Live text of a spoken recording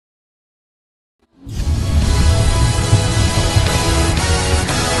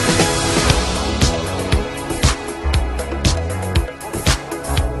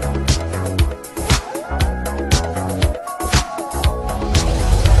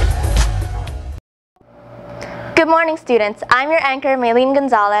Good morning, students. I'm your anchor, Mayleen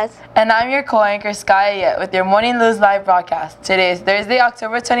Gonzalez. And I'm your co-anchor, Skye Ah Yat, with your Morning News live broadcast. Today is Thursday,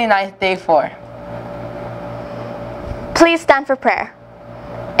 October 29th, day 4. Please stand for prayer.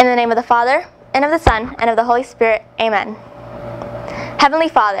 In the name of the Father, and of the Son, and of the Holy Spirit, amen. Heavenly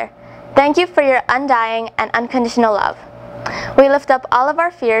Father, thank you for your undying and unconditional love. We lift up all of our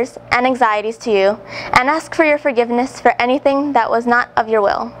fears and anxieties to you and ask for your forgiveness for anything that was not of your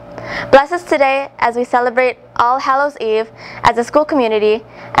will. Bless us today as we celebrate All Hallows Eve as a school community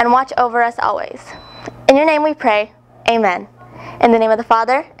and watch over us always. In your name we pray, amen. In the name of the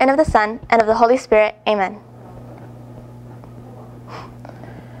Father, and of the Son, and of the Holy Spirit, amen.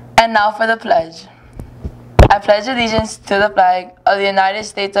 And now for the pledge. I pledge allegiance to the flag of the United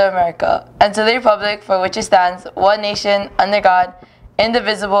States of America and to the republic for which it stands, one nation, under God,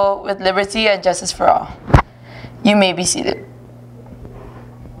 indivisible, with liberty and justice for all. You may be seated.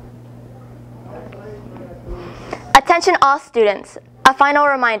 Attention all students. A final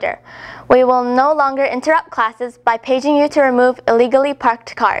reminder. We will no longer interrupt classes by paging you to remove illegally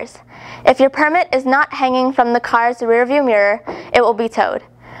parked cars. If your permit is not hanging from the car's rearview mirror, it will be towed.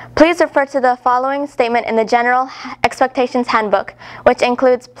 Please refer to the following statement in the General Expectations Handbook, which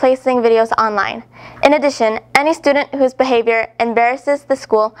includes placing videos online. In addition, any student whose behavior embarrasses the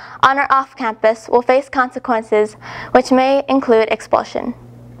school on or off campus will face consequences, which may include expulsion.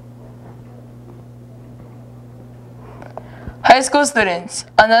 High school students,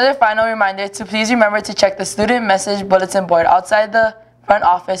 another final reminder to please remember to check the student message bulletin board outside the front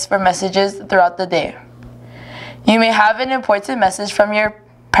office for messages throughout the day. You may have an important message from your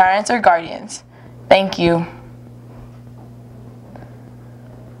parents or guardians. Thank you.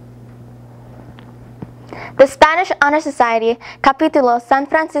 The Spanish Honor Society, Capítulo San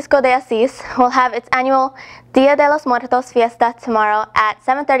Francisco de Asís, will have its annual Dia de los Muertos fiesta tomorrow at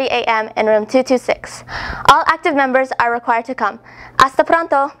 7:30 a.m. in room 226. All active members are required to come. Hasta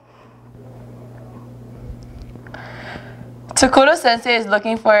pronto! Takuro Sensei is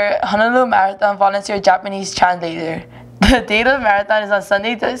looking for Honolulu Marathon volunteer Japanese translator. The date of the marathon is on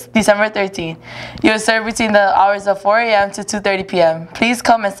Sunday, December 13th. You will serve between the hours of 4 a.m. to 2:30 p.m. Please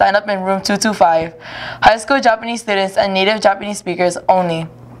come and sign up in room 225. High school Japanese students and native Japanese speakers only.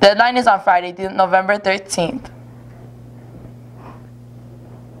 Deadline is on Friday, November 13th.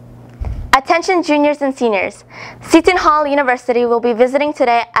 Attention juniors and seniors. Seton Hall University will be visiting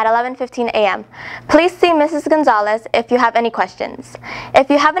today at 11:15 a.m. Please see Mrs. Gonzalez if you have any questions. If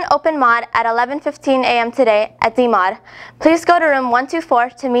you have an open mod at 11:15 a.m. today at DMOD, please go to room 124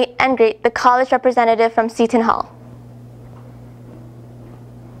 to meet and greet the college representative from Seton Hall.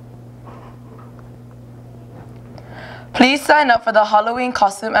 Please sign up for the Halloween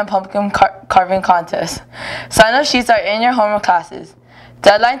costume and pumpkin carving contest. Sign-up sheets are in your homework classes.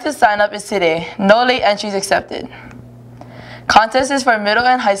 Deadline to sign up is today. No late entries accepted. Contest is for middle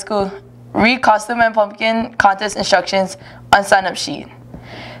and high school. Read costume and pumpkin contest instructions on sign-up sheet.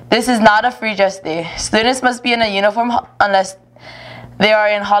 This is not a free dress day. Students must be in a uniform unless they are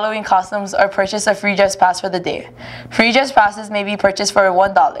in Halloween costumes or purchase a free dress pass for the day. Free dress passes may be purchased for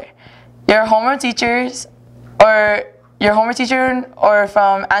 $1. Your homeroom teacher or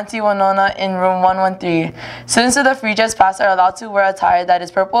from Auntie Winona in room 113. Students with a free dress pass are allowed to wear attire that is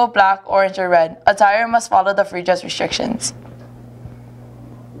purple, black, orange, or red. Attire must follow the free dress restrictions.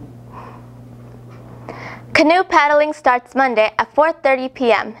 Canoe paddling starts Monday at 4:30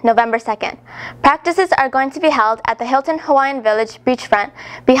 p.m., November 2nd. Practices are going to be held at the Hilton Hawaiian Village beachfront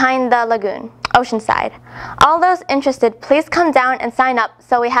behind the lagoon, Oceanside. All those interested, please come down and sign up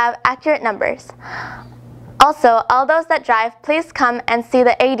so we have accurate numbers. Also, all those that drive, please come and see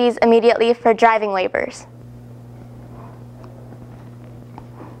the ADs immediately for driving waivers.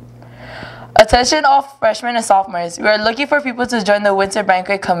 Attention all freshmen and sophomores. We are looking for people to join the Winter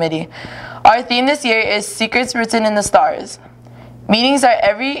Banquet Committee. Our theme this year is Secrets Written in the Stars. Meetings are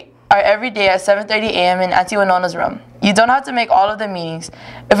every day at 7:30 a.m. in Auntie Winona's room. You don't have to make all of the meetings.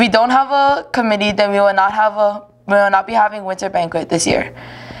 If we don't have a committee, then we will not be having Winter Banquet this year.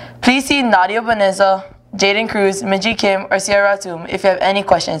 Please see Nadia Boneza, Jaden Cruz, Minji Kim, or Sierra Ratum if you have any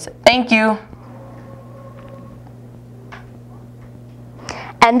questions. Thank you.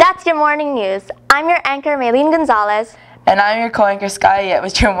 And that's your morning news. I'm your anchor, Mayleen Gonzalez. And I'm your co-anchor, Skye Ah Yat,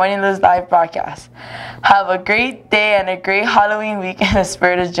 with your Morning News live broadcast. Have a great day and a great Halloween week in the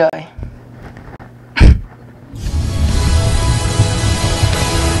spirit of joy.